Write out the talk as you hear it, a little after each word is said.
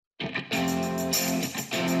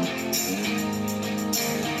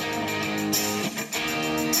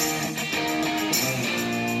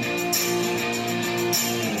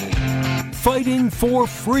fighting for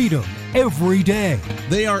freedom every day.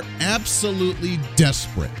 They are absolutely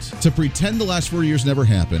desperate to pretend the last 4 years never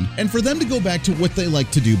happened and for them to go back to what they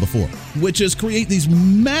liked to do before, which is create these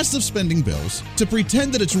massive spending bills to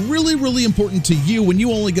pretend that it's really, really important to you when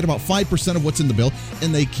you only get about 5% of what's in the bill,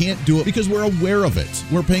 and they can't do it because we're aware of it.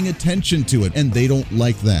 We're paying attention to it, and they don't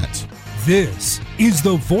like that. This is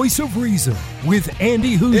the Voice of Reason with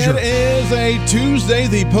Andy Hoosier. It is a Tuesday,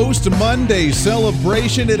 the post-Monday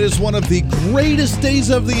celebration. It is one of the greatest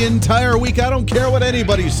days of the entire week. I don't care what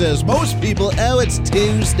anybody says. Most people, it's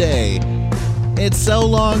Tuesday. It's so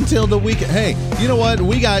long till the weekend. Hey, you know what?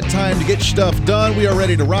 We got time to get stuff done. We are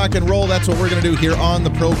ready to rock and roll. That's what we're going to do here on the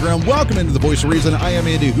program. Welcome into the Voice of Reason. I am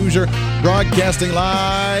Andy Hoosier, broadcasting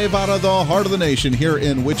live out of the heart of the nation here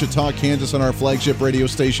in Wichita, Kansas, on our flagship radio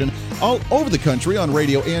station, all over the country on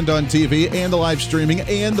radio and on TV, and the live streaming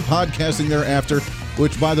and the podcasting thereafter,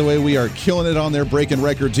 which, by the way, we are killing it on there, breaking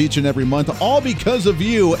records each and every month, all because of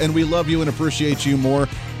you, and we love you and appreciate you more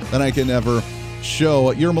than I can ever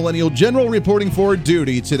show. Your Millennial General reporting for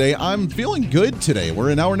duty today. I'm feeling good today. We're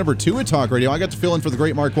in hour number 2 at Talk Radio. I got to fill in for the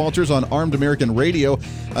great Mark Walters on Armed American Radio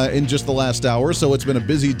in just the last hour, so it's been a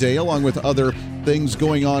busy day along with other things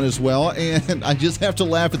going on as well, and I just have to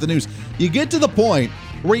laugh at the news. You get to the point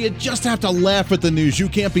where you just have to laugh at the news. You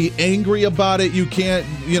can't be angry about it. You can't,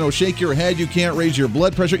 shake your head. You can't raise your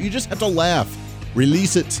blood pressure. You just have to laugh.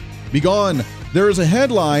 Release it. Be gone. There is a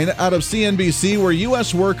headline out of CNBC where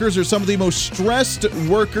U.S. workers are some of the most stressed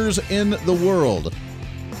workers in the world.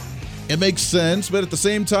 It makes sense, but at the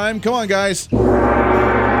same time, come on, guys. Come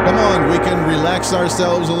on, we can relax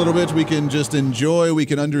ourselves a little bit. We can just enjoy. We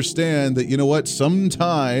can understand that, you know what?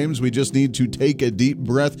 Sometimes we just need to take a deep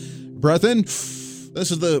breath. Breath in.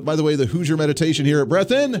 This is, by the way, the Hoosier meditation here.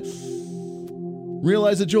 Breath in.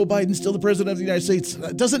 Realize that Joe Biden's still the president of the United States.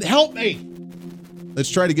 That doesn't help me. Let's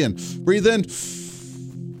try it again. Breathe in.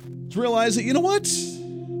 Let's realize that, you know what?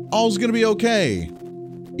 All's going to be okay.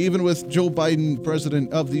 Even with Joe Biden,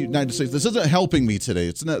 president of the United States. This isn't helping me today.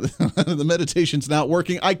 It's not. The meditation's not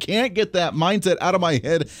working. I can't get that mindset out of my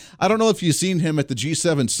head. I don't know if you've seen him at the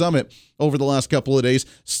G7 summit over the last couple of days,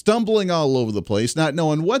 stumbling all over the place, not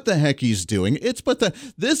knowing what the heck he's doing.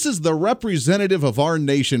 This is the representative of our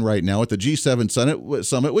nation right now at the G7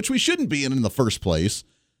 summit, which we shouldn't be in the first place.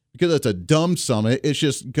 Because it's a dumb summit. It's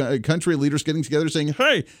just country leaders getting together saying,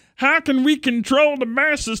 hey, how can we control the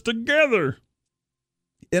masses together?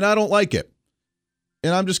 And I don't like it.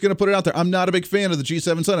 And I'm just going to put it out there. I'm not a big fan of the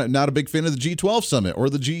G7 summit. I'm not a big fan of the G12 summit or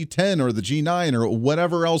the G10 or the G9 or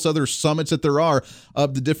whatever else other summits that there are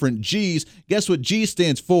of the different Gs. Guess what G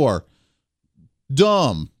stands for?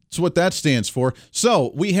 Dumb. That's what that stands for.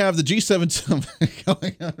 So we have the G7 summit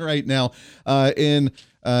going on right now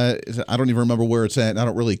I don't even remember where it's at, and I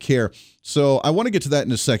don't really care. So I want to get to that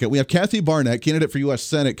in a second. We have Kathy Barnette, candidate for U.S.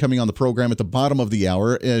 Senate, coming on the program at the bottom of the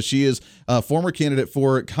hour. She is a former candidate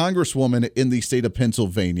for Congresswoman in the state of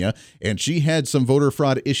Pennsylvania, and she had some voter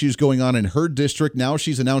fraud issues going on in her district. Now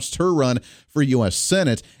she's announced her run for U.S.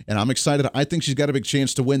 Senate, and I'm excited. I think she's got a big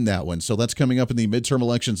chance to win that one. So that's coming up in the midterm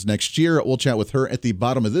elections next year. We'll chat with her at the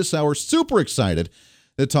bottom of this hour. Super excited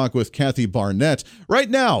to talk with Kathy Barnette. Right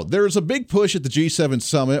now, there's a big push at the G7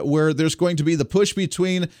 summit where there's going to be the push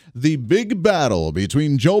between the big battle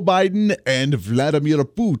between Joe Biden and Vladimir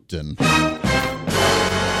Putin.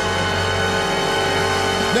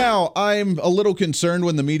 Now, I'm a little concerned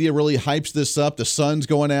when the media really hypes this up. The Sun's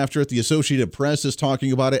going after it. The Associated Press is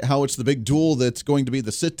talking about it, how it's the big duel that's going to be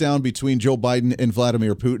the sit-down between Joe Biden and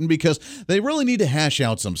Vladimir Putin, because they really need to hash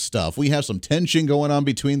out some stuff. We have some tension going on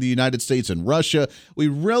between the United States and Russia. We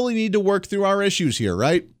really need to work through our issues here,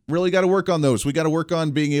 right? Really got to work on those. We got to work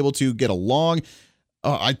on being able to get along.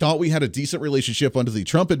 I thought we had a decent relationship under the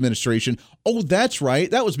Trump administration. Oh, that's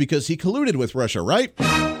right. That was because he colluded with Russia, right?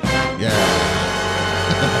 Yeah.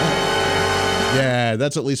 Yeah,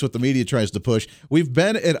 that's at least what the media tries to push. We've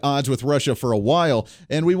been at odds with Russia for a while,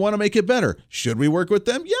 and we want to make it better. Should we work with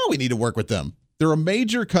them? Yeah, we need to work with them. They're a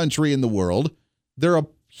major country in the world. They're a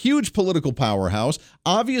huge political powerhouse.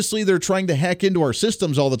 Obviously, they're trying to hack into our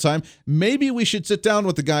systems all the time. Maybe we should sit down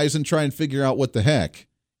with the guys and try and figure out what the heck.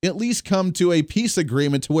 At least come to a peace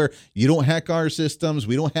agreement to where you don't hack our systems,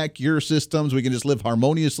 we don't hack your systems, we can just live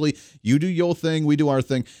harmoniously. You do your thing, we do our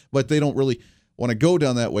thing, but they don't really want to go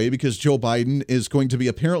down that way because Joe Biden is going to be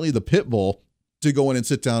apparently the pit bull to go in and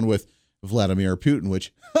sit down with Vladimir Putin,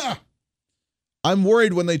 which, I'm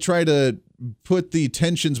worried when they try to put the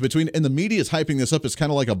tensions between, and the media is hyping this up as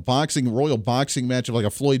kind of like a royal boxing match of like a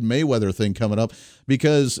Floyd Mayweather thing coming up,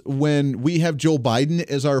 because when we have Joe Biden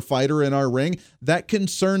as our fighter in our ring, that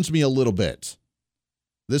concerns me a little bit.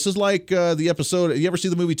 This is like the episode, you ever see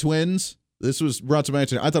the movie Twins? This was brought to my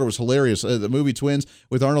attention. I thought it was hilarious. The movie Twins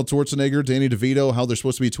with Arnold Schwarzenegger, Danny DeVito, how they're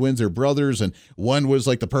supposed to be twins. They're brothers, and one was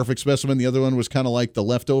like the perfect specimen. The other one was kind of like the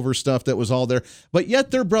leftover stuff that was all there. But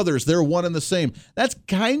yet they're brothers. They're one and the same. That's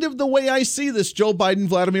kind of the way I see this Joe Biden,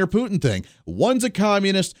 Vladimir Putin thing. One's a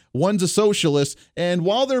communist, one's a socialist, and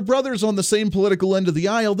while they're brothers on the same political end of the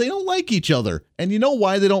aisle, they don't like each other. And you know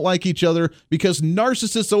why they don't like each other? Because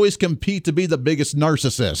narcissists always compete to be the biggest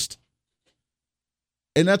narcissist.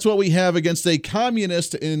 And that's what we have against a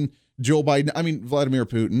communist in Vladimir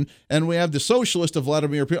Putin. And we have the socialist of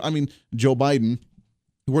Joe Biden,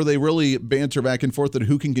 where they really banter back and forth on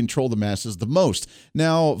who can control the masses the most.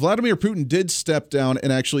 Now, Vladimir Putin did step down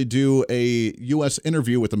and actually do a U.S.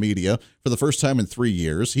 interview with the media for the first time in 3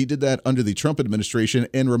 years. He did that under the Trump administration.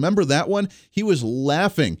 And remember that one? He was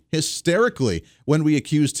laughing hysterically when we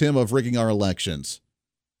accused him of rigging our elections.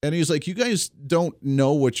 And he's like, you guys don't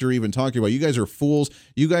know what you're even talking about. You guys are fools.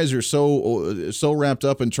 You guys are so wrapped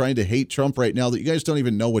up in trying to hate Trump right now that you guys don't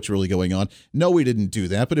even know what's really going on. No, we didn't do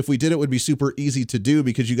that. But if we did, it would be super easy to do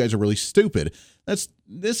because you guys are really stupid. That's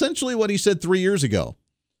essentially what he said 3 years ago.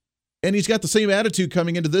 And he's got the same attitude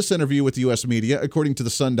coming into this interview with the U.S. media, according to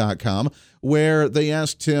thesun.com, where they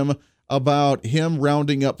asked him about him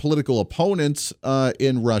rounding up political opponents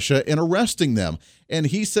in Russia and arresting them. And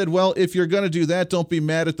he said, well, if you're going to do that, don't be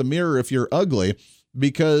mad at the mirror if you're ugly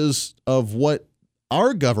because of what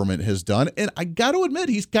our government has done. And I got to admit,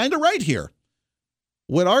 he's kind of right here.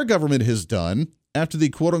 What our government has done after the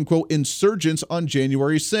quote-unquote insurgents on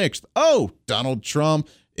January 6th. Oh, Donald Trump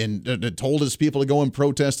told his people to go and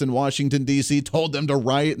protest in Washington, D.C., told them to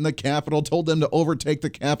riot in the Capitol, told them to overtake the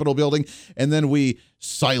Capitol building, and then we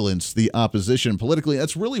silenced the opposition politically.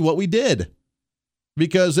 That's really what we did.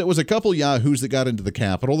 Because it was a couple yahoos that got into the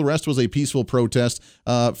Capitol. The rest was a peaceful protest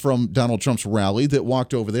from Donald Trump's rally that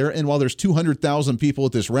walked over there. And while there's 200,000 people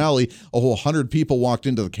at this rally, a whole 100 people walked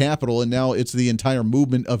into the Capitol, and now it's the entire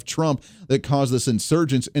movement of Trump that caused this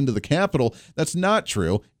insurgence into the Capitol. That's not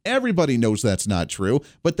true. Everybody knows that's not true,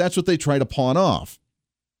 but that's what they try to pawn off.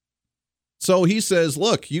 So he says,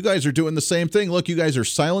 look, you guys are doing the same thing. Look, you guys are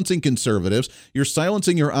silencing conservatives. You're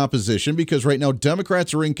silencing your opposition because right now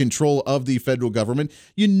Democrats are in control of the federal government.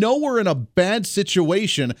 You know we're in a bad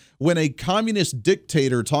situation when a communist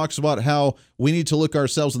dictator talks about how we need to look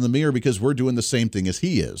ourselves in the mirror because we're doing the same thing as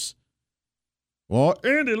he is. Well,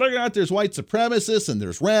 Andy, look at that. There's white supremacists and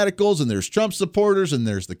there's radicals and there's Trump supporters and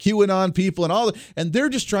there's the QAnon people and all that, and they're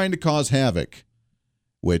just trying to cause havoc.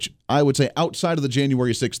 Which I would say outside of the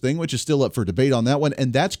January 6th thing, which is still up for debate on that one,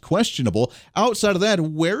 and that's questionable. Outside of that,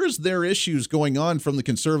 where is there issues going on from the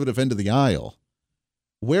conservative end of the aisle?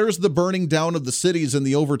 Where is the burning down of the cities and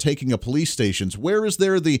the overtaking of police stations? Where is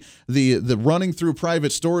there the running through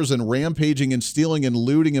private stores and rampaging and stealing and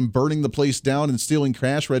looting and burning the place down and stealing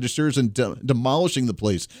cash registers and demolishing the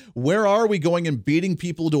place? Where are we going and beating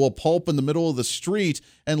people to a pulp in the middle of the street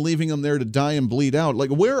and leaving them there to die and bleed out?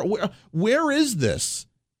 Like, where is this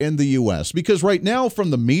in the U.S.? Because right now, from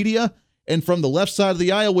the media and from the left side of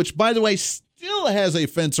the aisle, which, by the way, still has a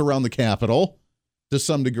fence around the Capitol to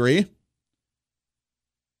some degree,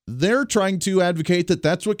 they're trying to advocate that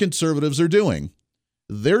that's what conservatives are doing.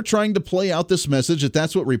 They're trying to play out this message that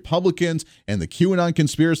that's what Republicans and the QAnon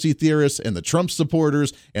conspiracy theorists and the Trump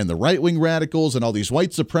supporters and the right-wing radicals and all these white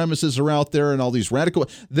supremacists are out there and all these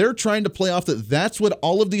they're trying to play off that that's what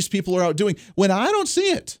all of these people are out doing when I don't see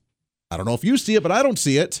it. I don't know if you see it, but I don't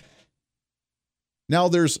see it. Now,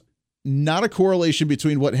 there's not a correlation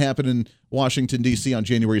between what happened in Washington, D.C. on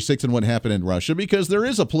January 6th and what happened in Russia, because there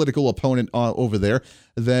is a political opponent over there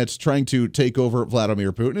that's trying to take over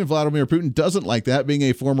Vladimir Putin, and Vladimir Putin doesn't like that. Being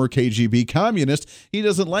a former KGB communist, he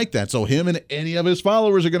doesn't like that. So him and any of his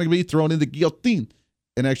followers are going to be thrown in the guillotine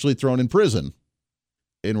and actually thrown in prison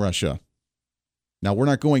in Russia. Now, we're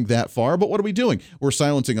not going that far, but what are we doing? We're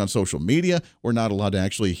silencing on social media. We're not allowed to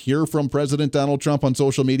actually hear from President Donald Trump on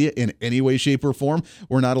social media in any way, shape, or form.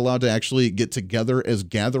 We're not allowed to actually get together as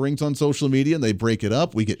gatherings on social media, and they break it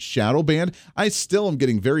up. We get shadow banned. I still am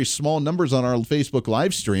getting very small numbers on our Facebook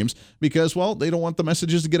live streams because, well, they don't want the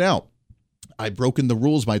messages to get out. I've broken the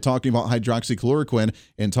rules by talking about hydroxychloroquine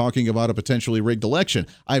and talking about a potentially rigged election.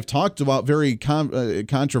 I've talked about very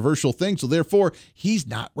controversial things, so therefore, he's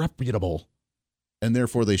not reputable. And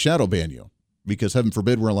therefore, they shadow ban you because, heaven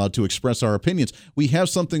forbid, we're allowed to express our opinions. We have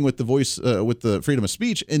something with the voice, with the freedom of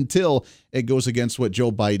speech until it goes against what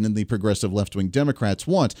Joe Biden and the progressive left-wing Democrats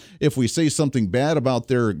want. If we say something bad about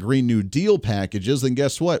their Green New Deal packages, then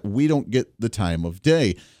guess what? We don't get the time of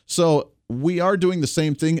day. So we are doing the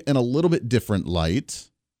same thing in a little bit different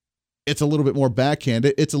light. It's a little bit more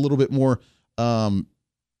backhanded. It's a little bit more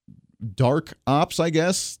dark ops, I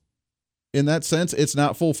guess. in that sense. It's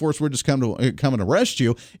not full force. We're just come and arrest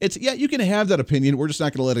you. It's, yeah, you can have that opinion. We're just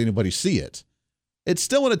not going to let anybody see it. It's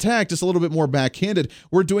still an attack, just a little bit more backhanded.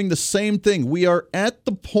 We're doing the same thing. We are at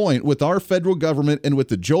the point with our federal government and with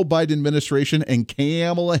the Joe Biden administration and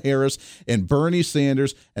Kamala Harris and Bernie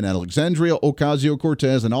Sanders and Alexandria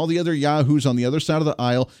Ocasio-Cortez and all the other yahoos on the other side of the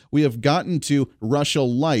aisle. We have gotten to Russia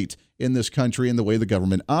light in this country and the way the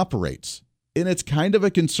government operates. And it's kind of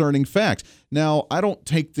a concerning fact. Now, I don't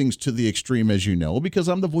take things to the extreme, as you know, because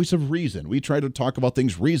I'm the voice of reason. We try to talk about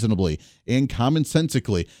things reasonably and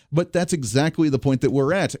commonsensically, but that's exactly the point that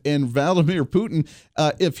we're at. And Vladimir Putin,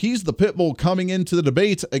 if he's the pit bull coming into the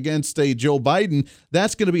debate against a Joe Biden,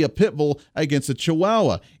 that's going to be a pit bull against a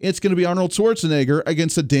Chihuahua. It's going to be Arnold Schwarzenegger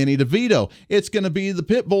against a Danny DeVito. It's going to be the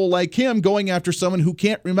pit bull like him going after someone who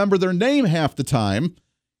can't remember their name half the time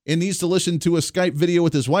and needs to listen to a Skype video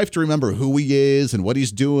with his wife to remember who he is and what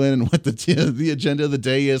he's doing and what the agenda of the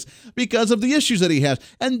day is because of the issues that he has.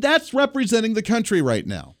 And that's representing the country right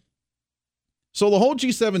now. So the whole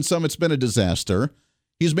G7 summit's been a disaster.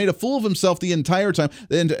 He's made a fool of himself the entire time.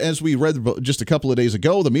 And as we read just a couple of days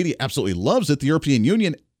ago, the media absolutely loves it. The European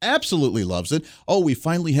Union absolutely loves it. Oh, we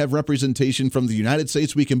finally have representation from the United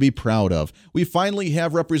States we can be proud of. We finally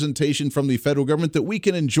have representation from the federal government that we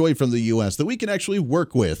can enjoy from the U.S., that we can actually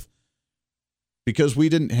work with. Because we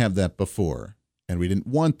didn't have that before. And we didn't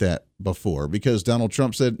want that before because Donald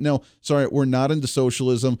Trump said, no, sorry, we're not into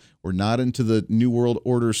socialism. We're not into the New World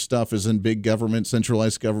Order stuff as in big government,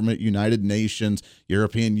 centralized government, United Nations,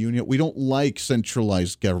 European Union. We don't like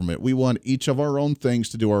centralized government. We want each of our own things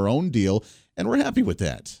to do our own deal. And we're happy with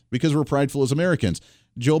that because we're prideful as Americans.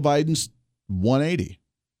 Joe Biden's 180.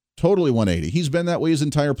 Totally 180. He's been that way his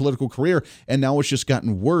entire political career, and now it's just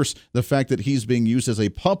gotten worse. The fact that he's being used as a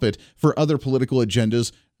puppet for other political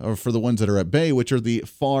agendas, or for the ones that are at bay, which are the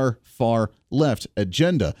far, far left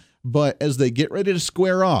agenda. But as they get ready to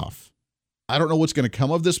square off, I don't know what's going to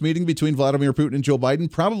come of this meeting between Vladimir Putin and Joe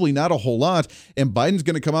Biden. Probably not a whole lot. And Biden's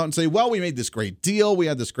going to come out and say, well, we made this great deal. We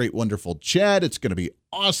had this great, wonderful chat. It's going to be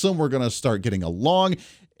awesome. We're going to start getting along.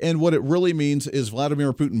 And what it really means is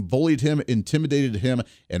Vladimir Putin bullied him, intimidated him,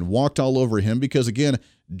 and walked all over him because, again,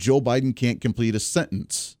 Joe Biden can't complete a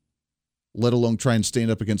sentence, let alone try and stand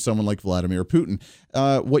up against someone like Vladimir Putin.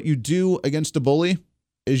 What you do against a bully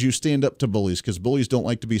is you stand up to bullies because bullies don't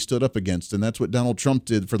like to be stood up against. And that's what Donald Trump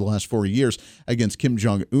did for the last 4 years against Kim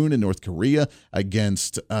Jong-un in North Korea,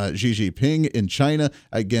 against Xi Jinping in China,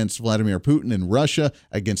 against Vladimir Putin in Russia,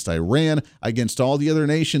 against Iran, against all the other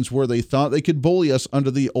nations where they thought they could bully us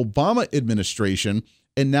under the Obama administration.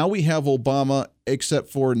 And now we have Obama, except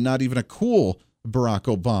for not even a cool Barack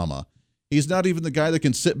Obama. He's not even the guy that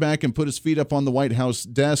can sit back and put his feet up on the White House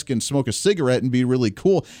desk and smoke a cigarette and be really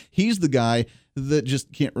cool. He's the guy that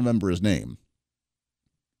just can't remember his name.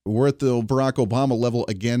 We're at the Barack Obama level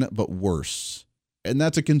again, but worse. And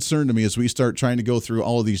that's a concern to me as we start trying to go through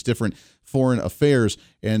all of these different foreign affairs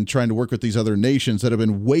and trying to work with these other nations that have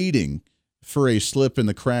been waiting for a slip in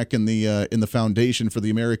the crack in the foundation for the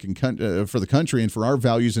American for the country and for our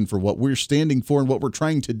values and for what we're standing for and what we're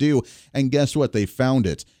trying to do. And guess what? They found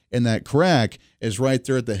it. And that crack is right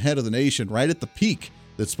there at the head of the nation, right at the peak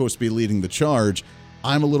that's supposed to be leading the charge.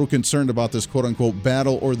 I'm a little concerned about this quote-unquote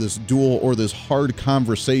battle or this duel or this hard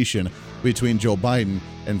conversation between Joe Biden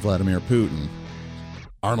and Vladimir Putin.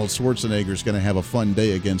 Arnold Schwarzenegger is going to have a fun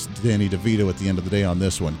day against Danny DeVito at the end of the day on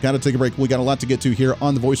this one. Got to take a break. We got a lot to get to here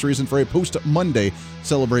on The Voice of Reason for a post-Monday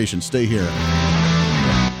celebration. Stay here.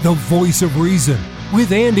 The Voice of Reason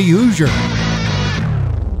with Andy Hoosier.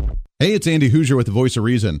 Hey, it's Andy Hoosier with The Voice of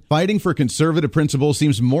Reason. Fighting for conservative principles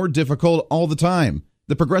seems more difficult all the time.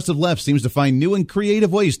 The progressive left seems to find new and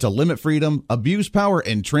creative ways to limit freedom, abuse power,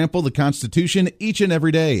 and trample the Constitution each and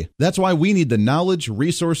every day. That's why we need the knowledge,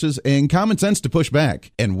 resources, and common sense to push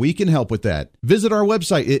back. And we can help with that. Visit our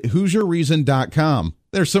website at HoosierReason.com.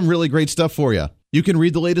 There's some really great stuff for you. You can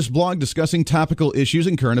read the latest blog discussing topical issues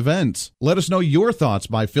and current events. Let us know your thoughts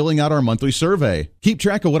by filling out our monthly survey. Keep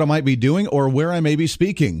track of what I might be doing or where I may be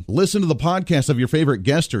speaking. Listen to the podcast of your favorite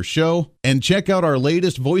guest or show. And check out our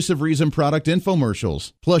latest Voice of Reason product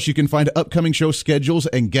infomercials. Plus, you can find upcoming show schedules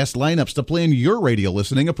and guest lineups to plan your radio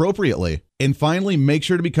listening appropriately. And finally, make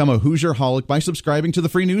sure to become a Hoosier-holic by subscribing to the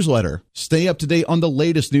free newsletter. Stay up to date on the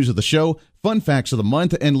latest news of the show, fun facts of the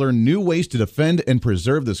month, and learn new ways to defend and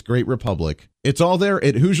preserve this great republic. It's all there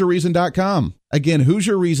at HoosierReason.com. Again,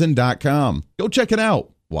 HoosierReason.com. Go check it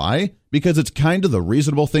out. Why? because it's kind of the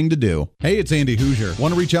reasonable thing to do. Hey, it's Andy Hoosier.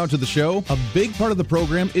 Want to reach out to the show? A big part of the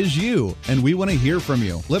program is you, and we want to hear from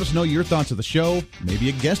you. Let us know your thoughts of the show, maybe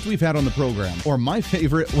a guest we've had on the program, or my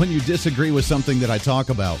favorite, when you disagree with something that I talk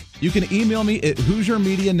about. You can email me at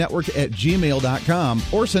HoosierMediaNetwork@gmail.com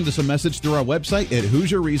or send us a message through our website at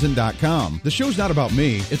HoosierReason.com. The show's not about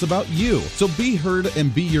me, it's about you. So be heard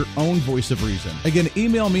and be your own voice of reason. Again,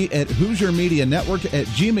 email me at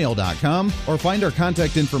HoosierMediaNetwork@gmail.com or find our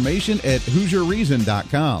contact information at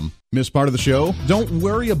HoosierReason.com. Miss part of the show? Don't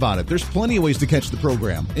worry about it. There's plenty of ways to catch the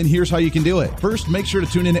program, and here's how you can do it. First, make sure to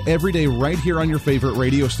tune in every day right here on your favorite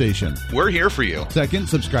radio station. We're here for you. Second,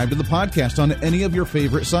 subscribe to the podcast on any of your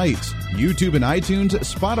favorite sites. YouTube and iTunes,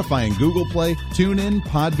 Spotify and Google Play, TuneIn,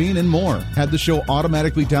 Podbean, and more. Have the show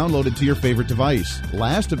automatically downloaded to your favorite device.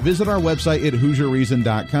 Last, visit our website at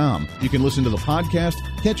HoosierReason.com. You can listen to the podcast,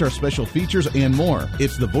 catch our special features, and more.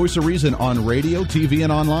 It's the voice of reason on radio, TV,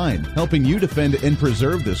 and online, helping you defend and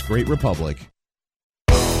preserve this great republic.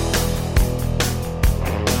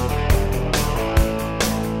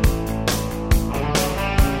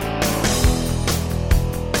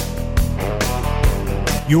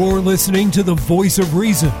 You're listening to the Voice of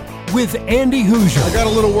Reason with Andy Hoosier. I got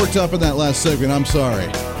a little worked up in that last segment. I'm sorry.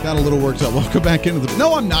 Got a little worked up. Welcome back into the...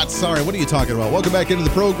 No, I'm not sorry. What are you talking about? Welcome back into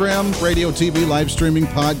the program. Radio, TV, live streaming,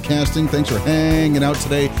 podcasting. Thanks for hanging out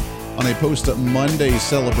today on a post-Monday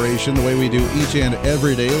celebration, the way we do each and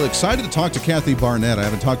every day. Excited to talk to Kathy Barnette. I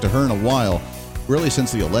haven't talked to her in a while, really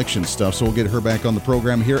since the election stuff, so we'll get her back on the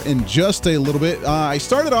program here in just a little bit. I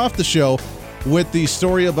started off the show with the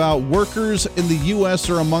story about workers in the U.S.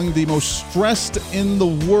 are among the most stressed in the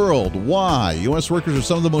world. Why? U.S. workers are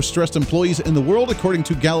some of the most stressed employees in the world, according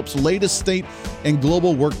to Gallup's latest state and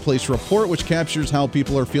global workplace report, which captures how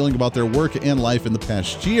people are feeling about their work and life in the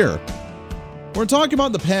past year. We're talking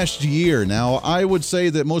about the past year. Now, I would say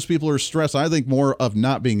that most people are stressed, I think, more of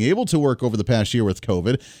not being able to work over the past year with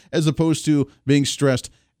COVID, as opposed to being stressed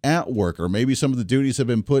at work, or maybe some of the duties have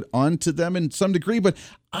been put onto them in some degree. But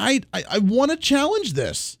I want to challenge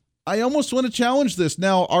this. I almost want to challenge this.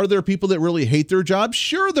 Now, are there people that really hate their job?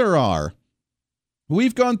 Sure there are.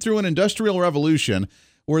 We've gone through an industrial revolution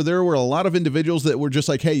where there were a lot of individuals that were just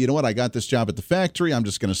like, hey, you know what? I got this job at the factory. I'm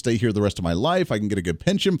just going to stay here the rest of my life. I can get a good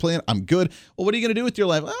pension plan. I'm good. Well, what are you going to do with your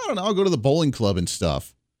life? I don't know. I'll go to the bowling club and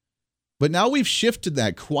stuff. But now we've shifted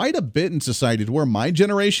that quite a bit in society to where my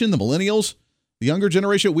generation, the millennials, the younger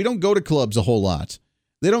generation, we don't go to clubs a whole lot.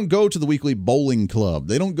 They don't go to the weekly bowling club.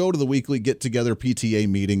 They don't go to the weekly get-together PTA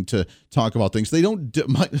meeting to talk about things. They don't.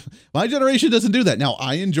 My generation doesn't do that. Now,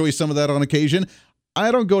 I enjoy some of that on occasion. I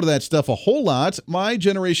don't go to that stuff a whole lot. My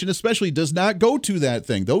generation especially does not go to that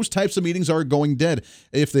thing. Those types of meetings are going dead.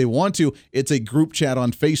 If they want to, it's a group chat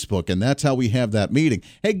on Facebook, and that's how we have that meeting.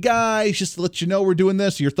 Hey, guys, just to let you know we're doing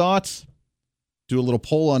this. Your thoughts? Do a little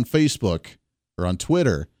poll on Facebook or on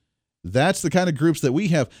Twitter. That's the kind of groups that we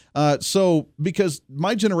have. So because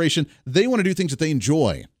my generation, they want to do things that they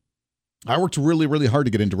enjoy. I worked really, really hard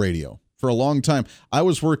to get into radio. For a long time, I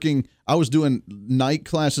was doing night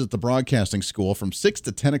classes at the broadcasting school from 6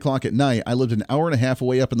 to 10 o'clock at night. I lived an hour and a half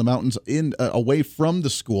away up in the mountains away from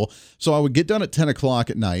the school. So I would get done at 10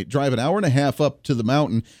 o'clock at night, drive an hour and a half up to the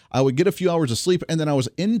mountain. I would get a few hours of sleep, and then I was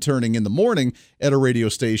interning in the morning at a radio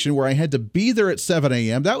station where I had to be there at 7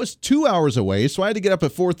 a.m. That was 2 hours away, so I had to get up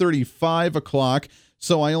at 4:30, 5 o'clock.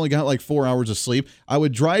 So I only got like 4 hours of sleep. I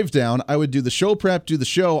would drive down. I would do the show prep, do the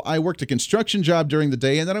show. I worked a construction job during the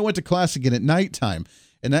day, and then I went to class again at nighttime.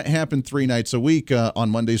 And that happened 3 nights a week on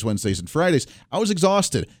Mondays, Wednesdays, and Fridays. I was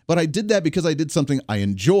exhausted, but I did that because I did something I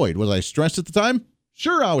enjoyed. Was I stressed at the time?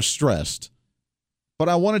 Sure, I was stressed. But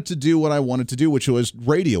I wanted to do what I wanted to do, which was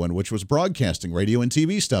radio and which was broadcasting, radio and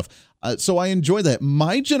TV stuff. So I enjoy that.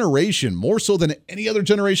 My generation, more so than any other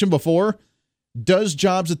generation before, does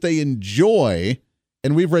jobs that they enjoy.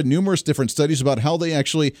 And we've read numerous different studies about how they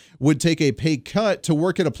actually would take a pay cut to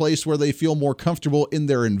work at a place where they feel more comfortable in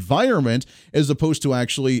their environment, as opposed to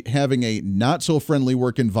actually having a not so friendly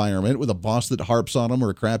work environment with a boss that harps on them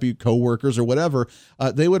or crappy coworkers or whatever.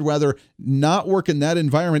 They would rather not work in that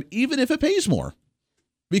environment, even if it pays more.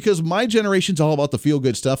 Because my generation's all about the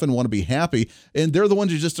feel-good stuff and want to be happy, and they're the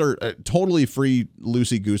ones who just are totally free,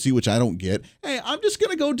 loosey-goosey, which I don't get. Hey, I'm just going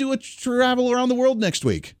to go do a travel around the world next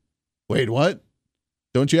week. Wait, what?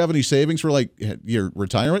 Don't you have any savings for, like, your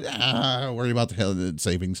retirement? Worry about the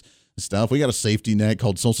savings stuff. We got a safety net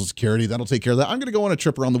called Social Security. That'll take care of that. I'm going to go on a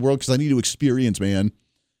trip around the world because I need to experience, man.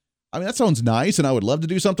 I mean, that sounds nice, and I would love to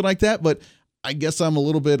do something like that, but I guess I'm a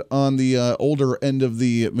little bit on the older end of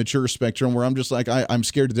the mature spectrum where I'm just like, I'm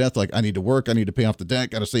scared to death. Like, I need to work. I need to pay off the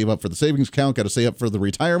debt. Got to save up for the savings account. Got to save up for the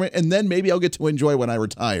retirement, and then maybe I'll get to enjoy when I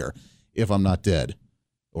retire. if I'm not dead.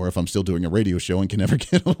 Or if I'm still doing a radio show and can never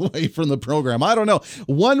get away from the program. I don't know.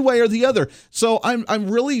 One way or the other. So I'm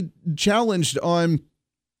really challenged on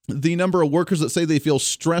the number of workers that say they feel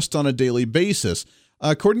stressed on a daily basis.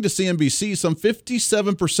 According to CNBC, some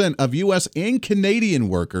 57% of U.S. and Canadian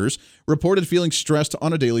workers reported feeling stressed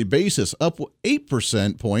on a daily basis, up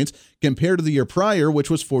 8% points compared to the year prior, which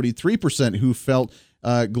was 43% who felt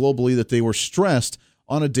globally that they were stressed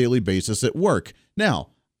on a daily basis at work.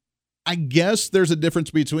 Now, I guess there's a difference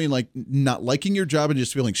between like not liking your job and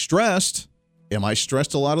just feeling stressed. Am I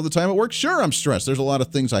stressed a lot of the time at work? Sure, I'm stressed. There's a lot of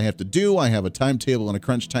things I have to do. I have a timetable and a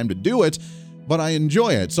crunch time to do it, but I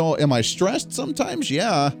enjoy it. So am I stressed sometimes?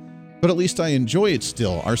 Yeah, but at least I enjoy it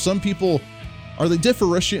still. Are some people, are they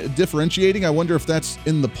differentiating? I wonder if that's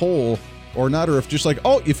in the poll or not, or if just like,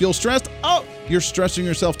 oh, you feel stressed? Oh, you're stressing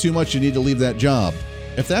yourself too much. You need to leave that job.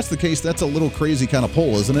 If that's the case, that's a little crazy kind of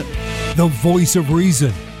poll, isn't it? The Voice of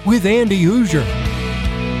Reason with Andy Hoosier.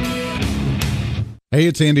 Hey,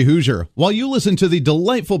 it's Andy Hoosier. While you listen to the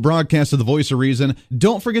delightful broadcast of The Voice of Reason,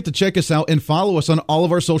 don't forget to check us out and follow us on all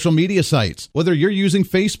of our social media sites. Whether you're using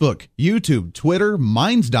Facebook, YouTube, Twitter,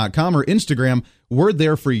 Minds.com, or Instagram, we're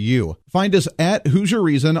there for you. Find us at Hoosier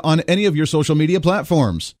Reason on any of your social media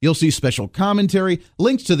platforms. You'll see special commentary,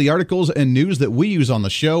 links to the articles and news that we use on the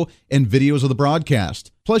show, and videos of the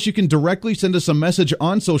broadcast. Plus, you can directly send us a message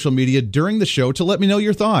on social media during the show to let me know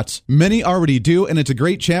your thoughts. Many already do, and it's a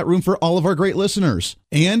great chat room for all of our great listeners.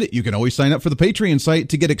 And you can always sign up for the Patreon site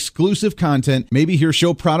to get exclusive content, maybe hear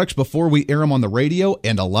show products before we air them on the radio,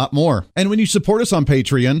 and a lot more. And when you support us on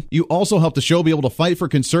Patreon, you also help the show be able to fight for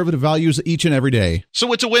conservative values each and every day.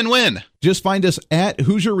 So it's a win-win. Just find us at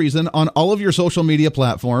Hoosier Reason on all of your social media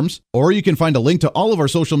platforms, or you can find a link to all of our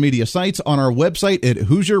social media sites on our website at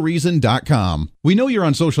HoosierReason.com. We know you're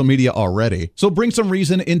on social media already, so bring some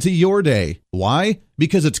reason into your day. Why?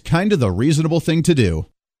 Because it's kind of the reasonable thing to do.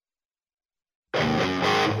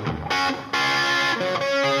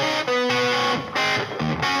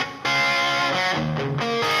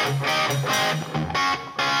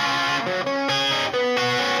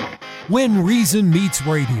 When Reason Meets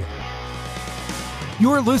Radio.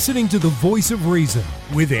 You're listening to The Voice of Reason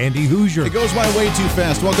with Andy Hoosier. It goes my way too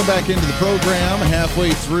fast. Welcome back into the program.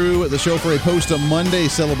 Halfway through the show for a post-Monday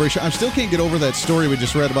celebration. I still can't get over that story we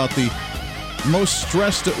just read about the most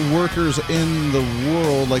stressed workers in the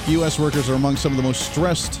world. Like U.S. workers are among some of the most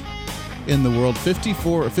stressed in the world,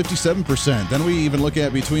 57%. Then we even look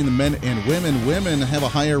at between the men and women. Women have a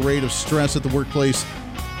higher rate of stress at the workplace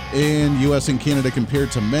in U.S. and Canada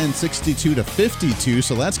compared to men, 62 to 52.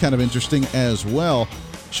 So that's kind of interesting as well,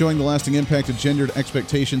 showing the lasting impact of gendered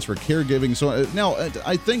expectations for caregiving. So now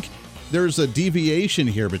I think there's a deviation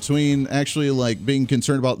here between actually like being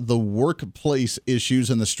concerned about the workplace issues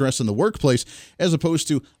and the stress in the workplace as opposed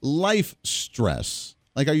to life stress.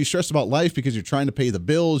 Like, are you stressed about life because you're trying to pay the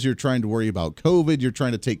bills, you're trying to worry about COVID, you're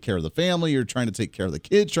trying to take care of the family, you're trying to take care of the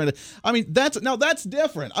kids, that's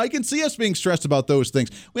different. I can see us being stressed about those things.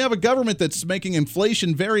 We have a government that's making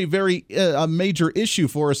inflation very, very a major issue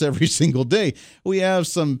for us every single day. We have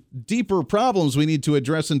some deeper problems we need to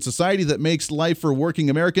address in society that makes life for working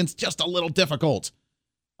Americans just a little difficult.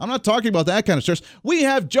 I'm not talking about that kind of stress. We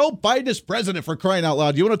have Joe Biden as president, for crying out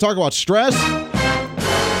loud. You want to talk about stress?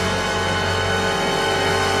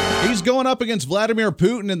 He's going up against Vladimir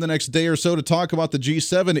Putin in the next day or so to talk about the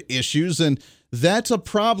G7 issues, and that's a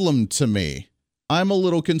problem to me. I'm a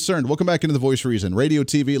little concerned. Welcome back into The Voice of Reason. Radio,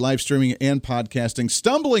 TV, live streaming, and podcasting.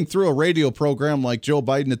 Stumbling through a radio program like Joe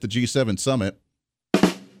Biden at the G7 summit.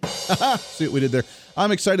 See what we did there.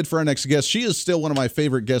 I'm excited for our next guest. She is still one of my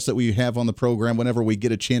favorite guests that we have on the program whenever we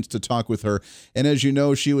get a chance to talk with her. And as you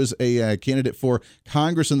know, she was a candidate for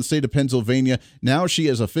Congress in the state of Pennsylvania. Now she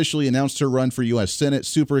has officially announced her run for U.S. Senate.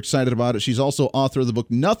 Super excited about it. She's also author of the book,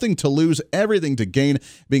 Nothing to Lose, Everything to Gain,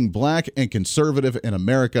 Being Black and Conservative in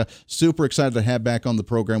America. Super excited to have back on the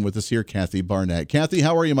program with us here, Kathy Barnette. Kathy,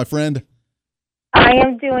 how are you, my friend? I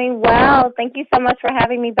am doing well. Thank you so much for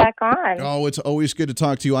having me back on. Oh, it's always good to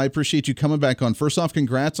talk to you. I appreciate you coming back on. First off,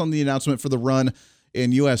 congrats on the announcement for the run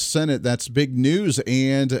in U.S. Senate. That's big news.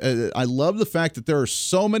 And I love the fact that there are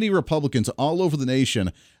so many Republicans all over the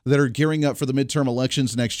nation that are gearing up for the midterm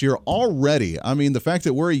elections next year already. I mean, the fact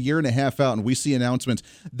that we're a year and a half out and we see announcements,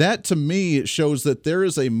 that to me shows that there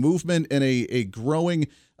is a movement and a growing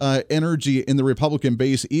energy in the Republican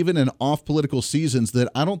base, even in off political seasons, that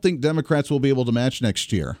I don't think Democrats will be able to match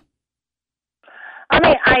next year. I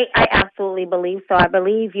mean, I absolutely absolutely believe so. I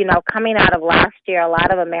believe, coming out of last year, a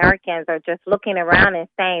lot of Americans are just looking around and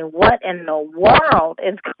saying, what in the world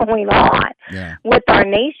is going on with our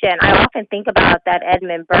nation? I often think about that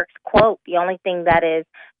Edmund Burke's quote, the only thing that is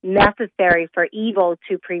necessary for evil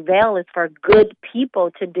to prevail is for good people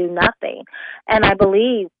to do nothing. And I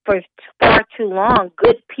believe for far too long,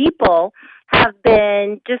 good people have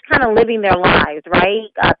been just kind of living their lives, right?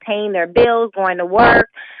 Paying their bills, going to work,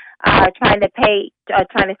 trying to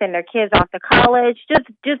send their kids off to college,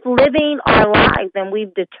 just living our lives. And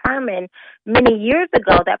we've determined many years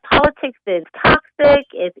ago that politics is toxic,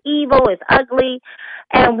 is evil, is ugly,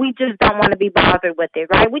 and we just don't want to be bothered with it,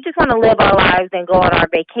 right? We just want to live our lives and go on our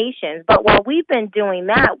vacations. But while we've been doing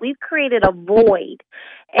that, we've created a void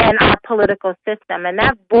in our political system, and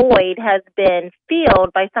that void has been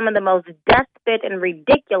filled by some of the most desperate and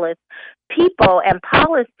ridiculous people and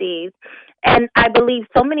policies. And I believe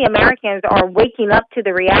so many Americans are waking up to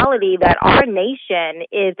the reality that our nation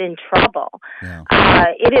is in trouble. Yeah.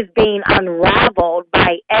 It is being unraveled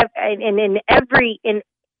by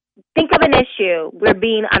think of an issue, we're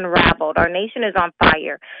being unraveled. Our nation is on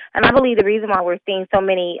fire. And I believe the reason why we're seeing so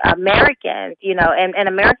many Americans, and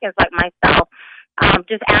Americans like myself,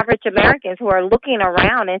 just average Americans who are looking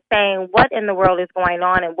around and saying, what in the world is going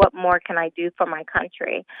on and what more can I do for my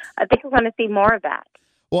country? I think we're going to see more of that.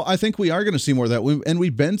 Well, I think we are going to see more of that, and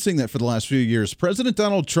we've been seeing that for the last few years. President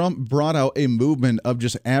Donald Trump brought out a movement of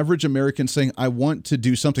just average Americans saying, I want to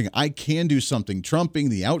do something. I can do something. Trump, being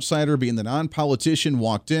the outsider, being the non-politician,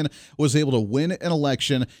 walked in, was able to win an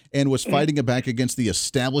election, and was fighting it back against the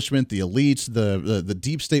establishment, the elites, the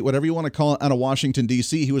deep state, whatever you want to call it, out of Washington,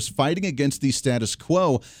 D.C. He was fighting against the status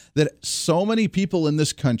quo that so many people in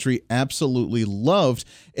this country absolutely loved,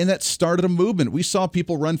 and that started a movement. We saw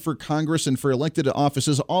people run for Congress and for elected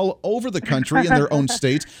offices all over the country in their own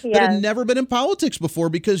states that had never been in politics before,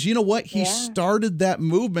 because you know what? He started that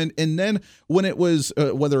movement, and then when it was,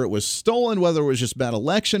 whether it was stolen, whether it was just bad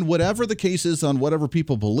election, whatever the case is on whatever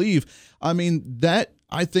people believe, I mean, that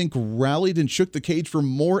I think rallied and shook the cage for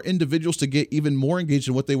more individuals to get even more engaged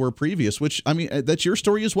in what they were previous, which, I mean, that's your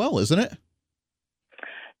story as well, isn't it?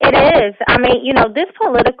 It is. I mean, this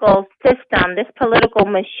political system, this political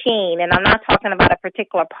machine, and I'm not talking about a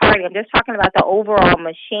particular party, I'm just talking about the overall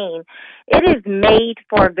machine. It is made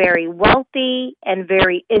for very wealthy and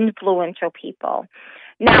very influential people.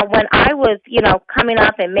 Now, when I was, coming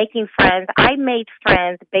up and making friends, I made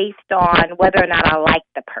friends based on whether or not I liked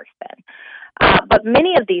the person. But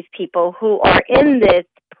many of these people who are in this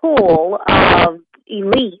pool of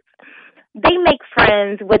elites, they make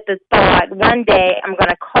friends with the thought, one day I'm going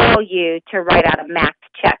to call you to write out a max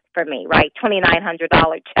check for me, right?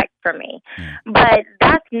 $2,900 check for me. But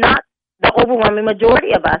that's not the overwhelming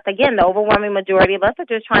majority of us. Again, the overwhelming majority of us are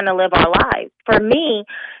just trying to live our lives. For me,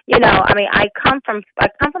 I come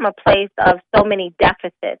from a place of so many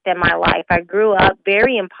deficits in my life. I grew up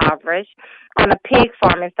very impoverished on a pig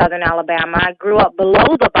farm in southern Alabama. I grew up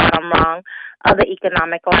below the bottom rung of the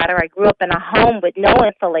economic ladder. I grew up in a home with no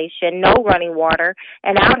insulation, no running water,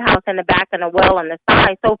 an outhouse in the back and a well on the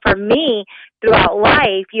side. So for me, throughout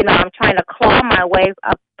life, I'm trying to claw my way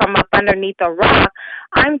up from up underneath a rock.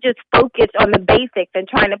 I'm just focused on the basics and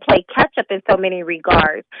trying to play catch up in so many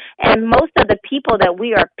regards. And most of the people that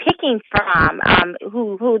we are picking from,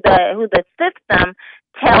 who the system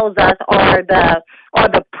tells us are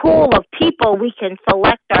the pool of people we can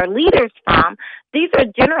select our leaders from, these are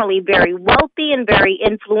generally very wealthy and very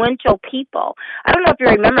influential people. I don't know if you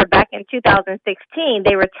remember back in 2016,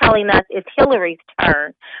 they were telling us it's Hillary's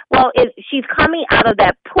turn. Well, she's coming out of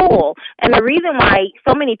that pool, and the reason why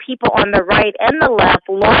so many people on the right and the left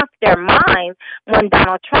lost their minds when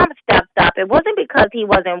Donald Trump stepped up, it wasn't because he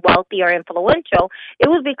wasn't wealthy or influential. It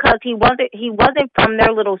was because he wasn't from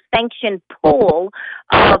their little sanctioned pool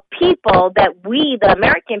of people that we, the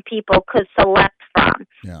American people, could select from.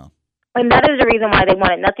 Yeah. And that is the reason why they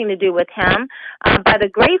wanted nothing to do with him. By the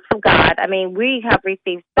grace of God, we have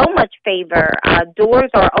received so much favor. Doors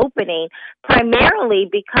are opening primarily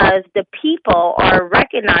because the people are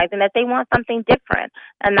recognizing that they want something different,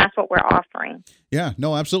 and that's what we're offering. Yeah,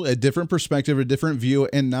 no, absolutely. A different perspective, a different view,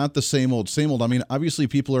 and not the same old, same old. Obviously,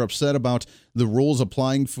 people are upset about the rules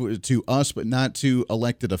applying to us, but not to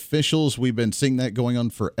elected officials. We've been seeing that going on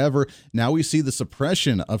forever. Now we see the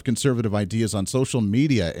suppression of conservative ideas on social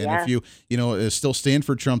media. And if you still stand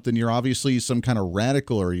for Trump, then you're obviously some kind of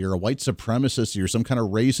radical, or you're a white supremacist, or you're some kind of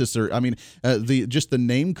racist, or the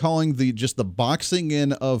name calling, the boxing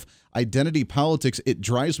in of identity politics, it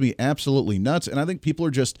drives me absolutely nuts. And I think people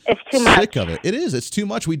are just sick of it. It is. It's too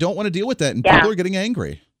much. We don't want to deal with that. And people are getting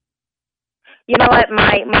angry. You know what?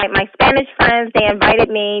 My Spanish friends, they invited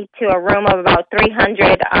me to a room of about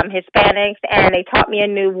 300 Hispanics, and they taught me a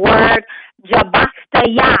new word, ya basta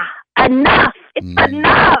ya. Enough. It's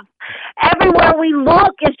enough. Everywhere we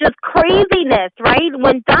look, it's just craziness, right?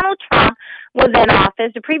 When Donald Trump was in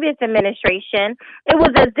office, the previous administration, it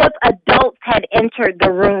was as if adults had entered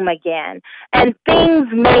the room again, and things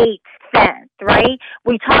made sense, right?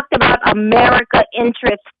 We talked about America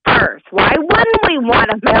interests first. Why wouldn't we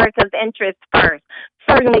want America's interests first?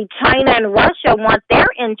 Certainly China and Russia want their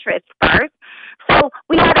interests first. So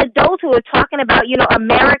we had adults who were talking about,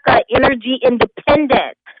 America energy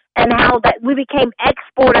independence, and how that we became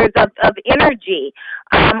exporters of energy,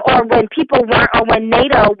 or when people weren't, or when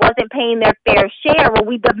NATO wasn't paying their fair share, well,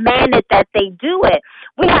 we demanded that they do it.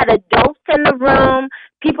 We had adults in the room,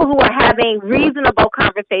 people who were having reasonable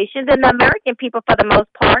conversations, and the American people, for the most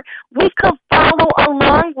part, we could follow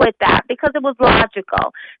along with that because it was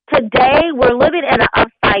logical. Today, we're living in an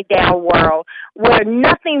upside-down world where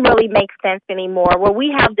nothing really makes sense anymore, where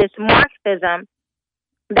we have this Marxism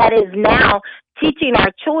that is now teaching our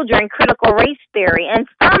children critical race theory, and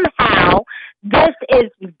somehow this is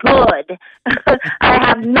good. I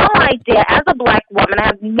have no idea, as a black woman, I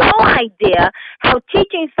have no idea how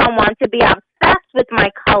teaching someone to be obsessed with my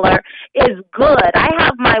color is good. I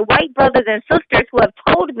have my white brothers and sisters who have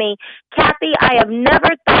told me, Kathy, I have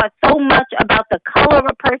never thought so much about the color of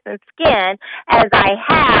a person's skin as I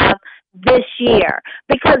have this year.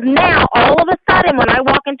 Because now, all of a sudden, when I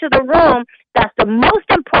walk into the room, that's the most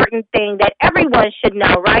important thing that everyone should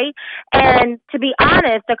know, right? And to be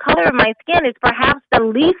honest, the color of my skin is perhaps the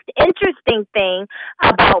least interesting thing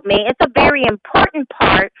about me. It's a very important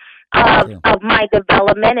part of my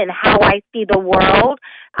development and how I see the world.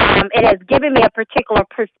 It has given me a particular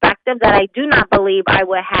perspective that I do not believe I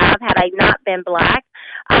would have had I not been black.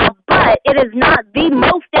 But it is not the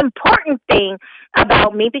most important thing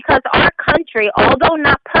about me because our country, although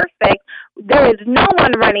not perfect, there is no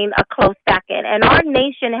one running a close second. And our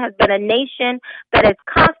nation has been a nation that has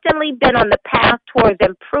constantly been on the path towards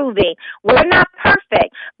improving. We're not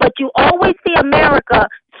perfect, but you always see America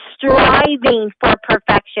striving for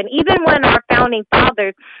perfection. Even when our founding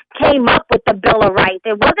fathers came up with the Bill of Rights,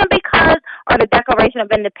 it wasn't because, or the Declaration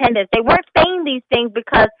of Independence, they weren't saying these things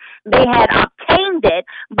because they had obtained it,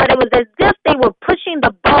 but it was as if they were pushing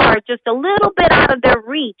the bar just a little bit out of their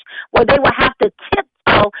reach where they would have to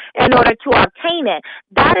tiptoe in order to obtain it.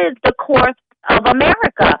 That is the course of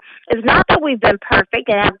America. It's not that we've been perfect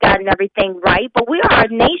and have gotten everything right, but we are a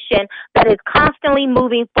nation that is constantly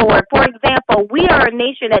moving forward. For example, we are a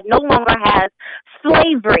nation that no longer has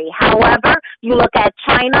slavery. However, you look at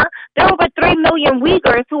China, there are over 3 million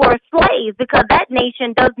Uyghurs who are slaves because that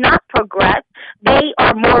nation does not progress. They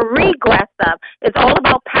are more regressive. It's all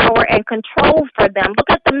about power and control for them.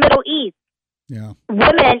 Look at the Middle East. Yeah.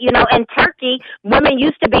 Women, in Turkey, women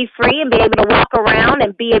used to be free and be able to walk around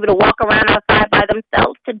outside by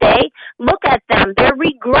themselves. Today, look at them. They're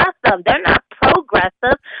regressive. They're not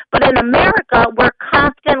progressive. But in America, we're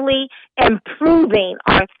constantly improving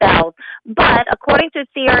ourselves. But according to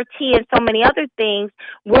CRT and so many other things,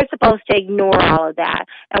 we're supposed to ignore all of that.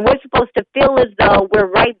 And we're supposed to feel as though we're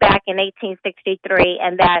right back in 1863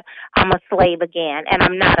 and that I'm a slave again. And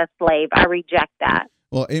I'm not a slave. I reject that.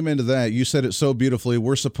 Well, amen to that. You said it so beautifully.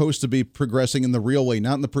 We're supposed to be progressing in the real way,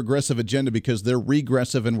 not in the progressive agenda, because they're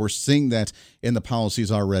regressive, and we're seeing that in the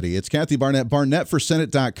policies already. It's Kathy Barnette,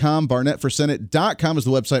 BarnettForSenate.com. BarnettForSenate.com is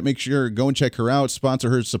the website. Make sure go and check her out, sponsor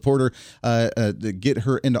her, support her, get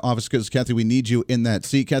her into office, because, Kathy, we need you in that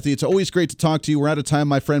seat. Kathy, it's always great to talk to you. We're out of time,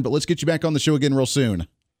 my friend, but let's get you back on the show again real soon.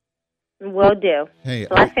 Will do. Hey,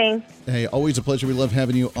 blessings. Hey, always a pleasure. We love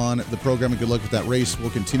having you on the program, and good luck with that race. We'll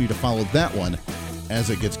continue to follow that one as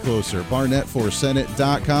it gets closer.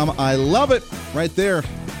 BarnettForSenate.com. I love it right there.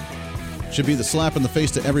 Should be the slap in the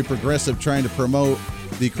face to every progressive trying to promote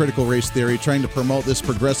the critical race theory, trying to promote this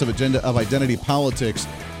progressive agenda of identity politics.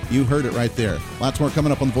 You heard it right there. Lots more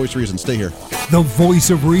coming up on The Voice of Reason. Stay here. The Voice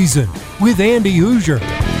of Reason with Andy Hoosier.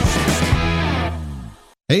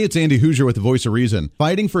 Hey, it's Andy Hoosier with The Voice of Reason.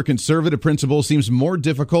 Fighting for conservative principles seems more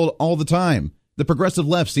difficult all the time. The progressive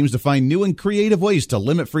left seems to find new and creative ways to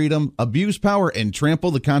limit freedom, abuse power, and trample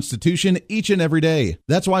the Constitution each and every day.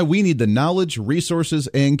 That's why we need the knowledge, resources,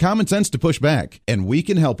 and common sense to push back, and we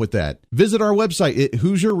can help with that. Visit our website at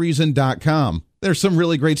HoosierReason.com. There's some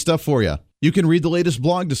really great stuff for you. You can read the latest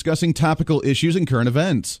blog discussing topical issues and current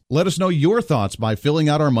events. Let us know your thoughts by filling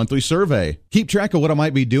out our monthly survey. Keep track of what I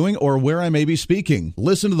might be doing or where I may be speaking.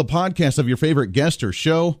 Listen to the podcast of your favorite guest or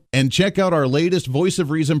show, and check out our latest Voice of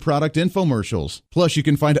Reason product infomercials. Plus, you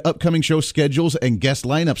can find upcoming show schedules and guest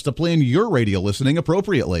lineups to plan your radio listening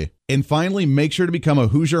appropriately. And finally, make sure to become a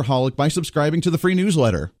Hoosier-holic by subscribing to the free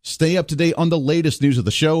newsletter. Stay up to date on the latest news of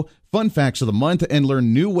the show, fun facts of the month, and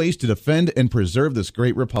learn new ways to defend and preserve this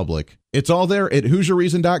great republic. It's all there at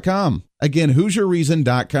HoosierReason.com. Again,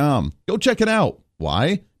 HoosierReason.com. Go check it out.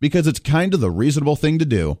 Why? Because it's kind of the reasonable thing to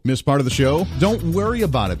do. Miss part of the show? Don't worry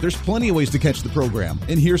about it. There's plenty of ways to catch the program,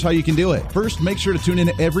 and here's how you can do it. First, make sure to tune in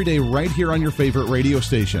every day right here on your favorite radio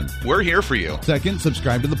station. We're here for you. Second,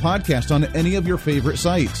 subscribe to the podcast on any of your favorite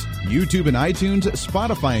sites. YouTube and iTunes,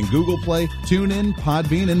 Spotify and Google Play, TuneIn,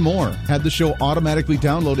 Podbean, and more. Have the show automatically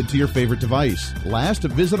downloaded to your favorite device. Last,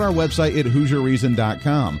 visit our website at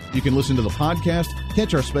HoosierReason.com. You can listen to the podcast,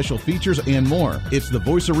 catch our special features, and more. It's the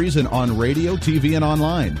voice of reason on radio, TV, and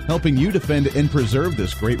online, helping you defend and preserve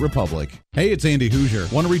this great republic. Hey, it's Andy Hoosier.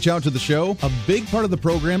 Want to reach out to the show? A big part of the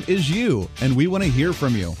program is you, and we want to hear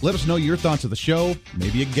from you. Let us know your thoughts of the show,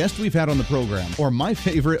 maybe a guest we've had on the program, or my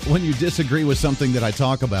favorite, when you disagree with something that I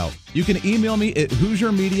talk about. You can email me at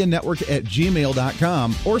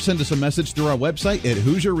HoosierMediaNetwork@gmail.com or send us a message through our website at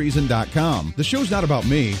HoosierReason.com. The show's not about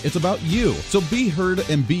me, it's about you. So be heard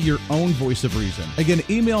and be your own voice of reason. Again,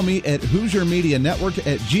 email me at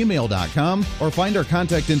HoosierMediaNetwork@gmail.com or find our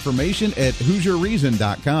contact information at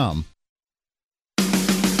HoosierReason.com.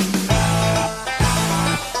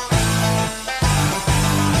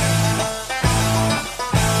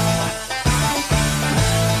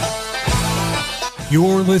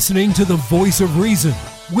 You're listening to the Voice of Reason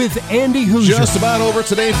with Andy Hoosier. Just about over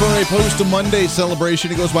today for a Post-Monday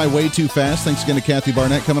celebration. It goes by way too fast. Thanks again to Kathy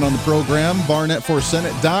Barnette coming on the program.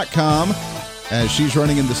 BarnettForSenate.com as she's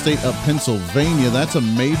running in the state of Pennsylvania. That's a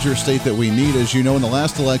major state that we need, as you know, in the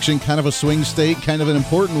last election. Kind of a swing state, kind of an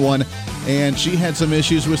important one. And she had some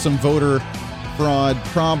issues with some voter fraud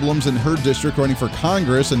problems in her district running for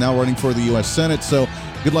Congress and now running for the U.S. Senate. So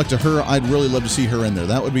good luck to her. I'd really love to see her in there.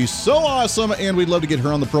 That would be so awesome, and we'd love to get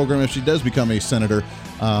her on the program if she does become a senator.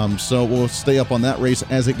 So we'll stay up on that race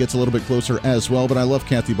as it gets a little bit closer as well, but I love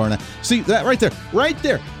Kathy Barnette. See, that right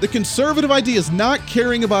there, the conservative idea is not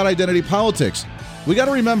caring about identity politics. We got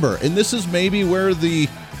to remember, and this is maybe where the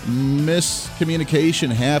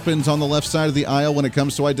miscommunication happens on the left side of the aisle when it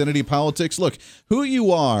comes to identity politics. Look, who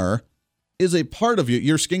you are is a part of you,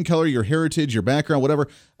 your skin color, your heritage, your background, whatever,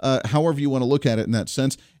 however you want to look at it in that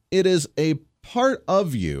sense. It is a part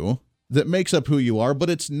of you that makes up who you are, but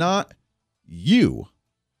it's not you.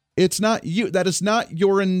 It's not you. That is not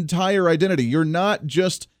your entire identity. You're not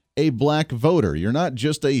just a black voter. You're not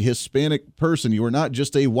just a Hispanic person. You are not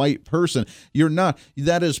just a white person. You're not.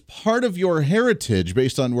 That is part of your heritage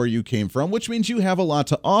based on where you came from, which means you have a lot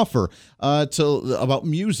to offer about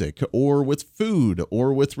music or with food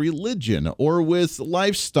or with religion or with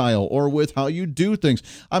lifestyle or with how you do things.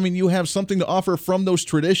 I mean, you have something to offer from those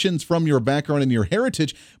traditions, from your background and your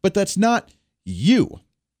heritage, but that's not you.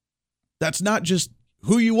 That's not just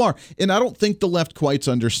who you are. And I don't think the left quite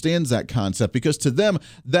understands that concept, because to them,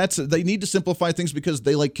 they need to simplify things because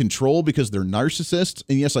they like control, because they're narcissists.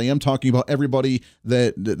 And yes, I am talking about everybody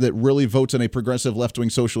that really votes in a progressive left-wing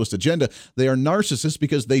socialist agenda. They are narcissists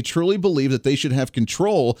because they truly believe that they should have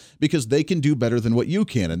control because they can do better than what you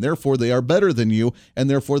can. And therefore, they are better than you, and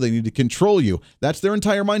therefore they need to control you. That's their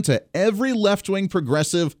entire mindset. Every left-wing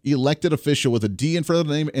progressive elected official with a D in front of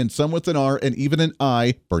the name and some with an R and even an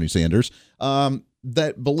I, Bernie Sanders,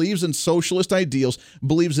 that believes in socialist ideals,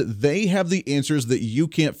 believes that they have the answers that you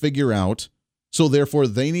can't figure out, so therefore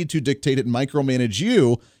they need to dictate it and micromanage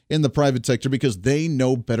you in the private sector because they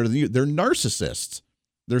know better than you. They're narcissists.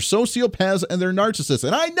 They're sociopaths and they're narcissists.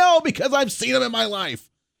 And I know because I've seen them in my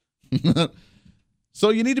life.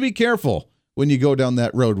 So you need to be careful when you go down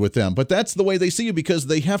that road with them. But that's the way they see you, because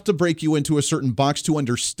they have to break you into a certain box to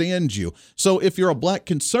understand you. So if you're a black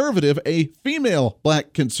conservative, a female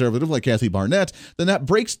black conservative like Kathy Barnette, then that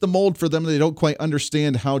breaks the mold for them. They don't quite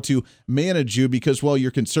understand how to manage you because, well,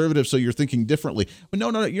 you're conservative, so you're thinking differently. But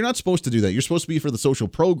no, you're not supposed to do that. You're supposed to be for the social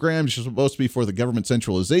programs. You're supposed to be for the government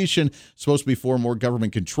centralization, supposed to be for more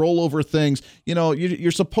government control over things. You know,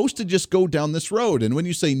 you're supposed to just go down this road. And when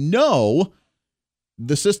you say no,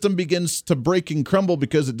 the system begins to break and crumble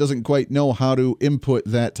because it doesn't quite know how to input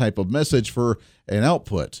that type of message for an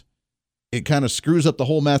output. It kind of screws up the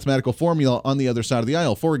whole mathematical formula on the other side of the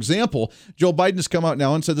aisle. For example, Joe Biden has come out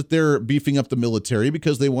now and said that they're beefing up the military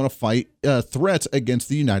because they want to fight threats against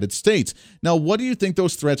the United States. Now, what do you think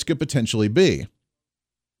those threats could potentially be?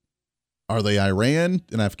 Are they Iran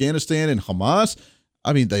and Afghanistan and Hamas?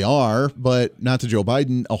 I mean, they are, but not to Joe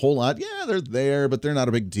Biden a whole lot. Yeah, they're there, but they're not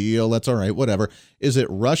a big deal. That's all right, whatever. Is it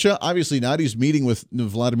Russia? Obviously not. He's meeting with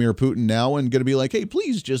Vladimir Putin now and going to be like, hey,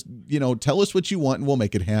 please just, tell us what you want and we'll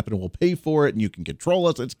make it happen and we'll pay for it and you can control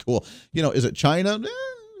us. It's cool. Is it China?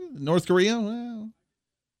 North Korea? Well,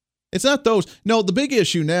 it's not those. No, the big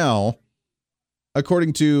issue now,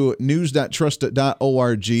 according to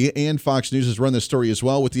news.trust.org, and Fox News has run this story as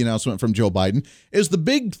well with the announcement from Joe Biden, is the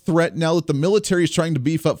big threat now that the military is trying to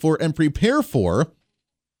beef up for and prepare for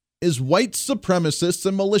is white supremacists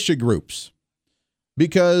and militia groups.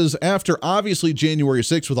 Because after obviously January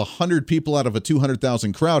 6th with 100 people out of a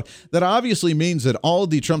 200,000 crowd, that obviously means that all of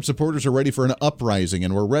the Trump supporters are ready for an uprising,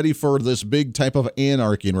 and we're ready for this big type of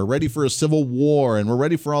anarchy, and we're ready for a civil war, and we're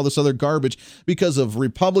ready for all this other garbage because of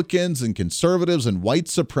Republicans and conservatives and white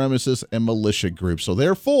supremacists and militia groups. So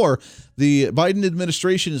therefore, the Biden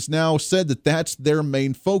administration has now said that that's their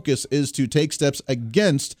main focus, is to take steps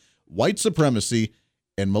against white supremacy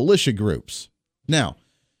and militia groups. Now,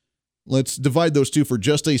 let's divide those two for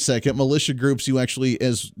just a second. Militia groups, you actually,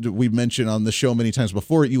 as we've mentioned on the show many times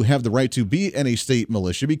before, you have the right to be in a state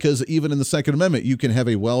militia because even in the Second Amendment, you can have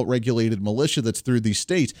a well-regulated militia that's through the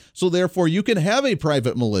state. So therefore, you can have a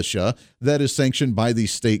private militia that is sanctioned by the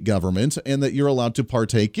state government and that you're allowed to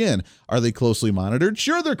partake in. Are they closely monitored?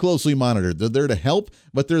 Sure, they're closely monitored. They're there to help,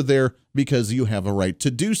 but they're there because you have a right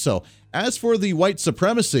to do so. As for the white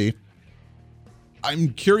supremacy, I'm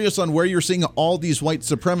curious on where you're seeing all these white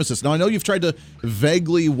supremacists. Now, I know you've tried to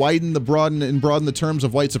vaguely broaden the terms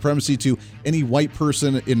of white supremacy to any white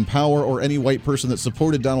person in power or any white person that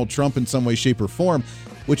supported Donald Trump in some way, shape, or form,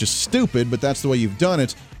 which is stupid, but that's the way you've done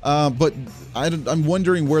it. But I'm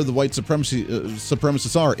wondering where the white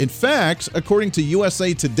supremacists are. In fact, according to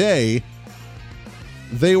USA Today,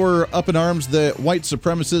 they were up in arms that white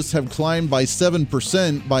supremacists have climbed by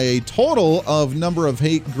 7% by a total of number of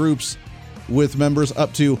hate groups with members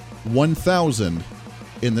up to 1,000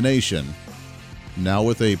 in the nation. Now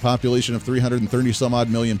with a population of 330 some odd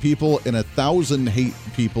million people and 1,000 hate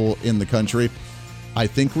people in the country, I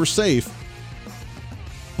think we're safe.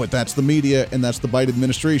 But that's the media and that's the Biden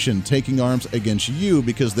administration taking arms against you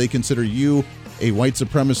because they consider you a white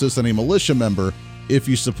supremacist and a militia member if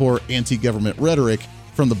you support anti-government rhetoric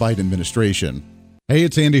from the Biden administration. Hey,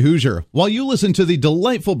 it's Andy Hoosier. While you listen to the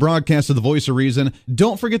delightful broadcast of The Voice of Reason,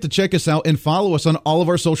 don't forget to check us out and follow us on all of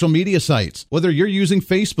our social media sites. Whether you're using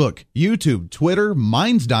Facebook, YouTube, Twitter,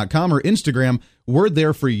 Minds.com, or Instagram, we're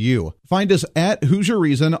there for you. Find us at Hoosier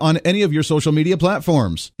Reason on any of your social media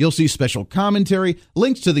platforms. You'll see special commentary,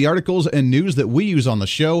 links to the articles and news that we use on the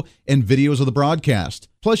show, and videos of the broadcast.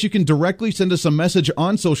 Plus, you can directly send us a message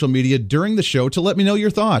on social media during the show to let me know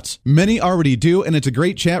your thoughts. Many already do, and it's a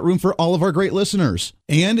great chat room for all of our great listeners.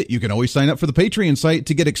 And you can always sign up for the Patreon site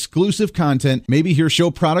to get exclusive content, maybe hear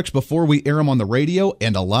show products before we air them on the radio,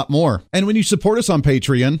 and a lot more. And when you support us on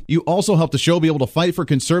Patreon, you also help the show be able to fight for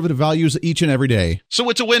conservative values each and every day. So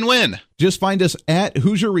it's a win-win. Just find us at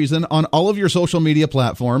Hoosier Reason on all of your social media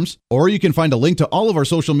platforms, or you can find a link to all of our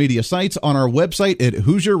social media sites on our website at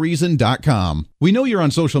HoosierReason.com. We know you're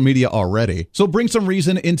on social media already, so bring some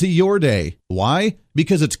reason into your day. Why?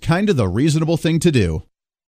 Because it's kind of the reasonable thing to do.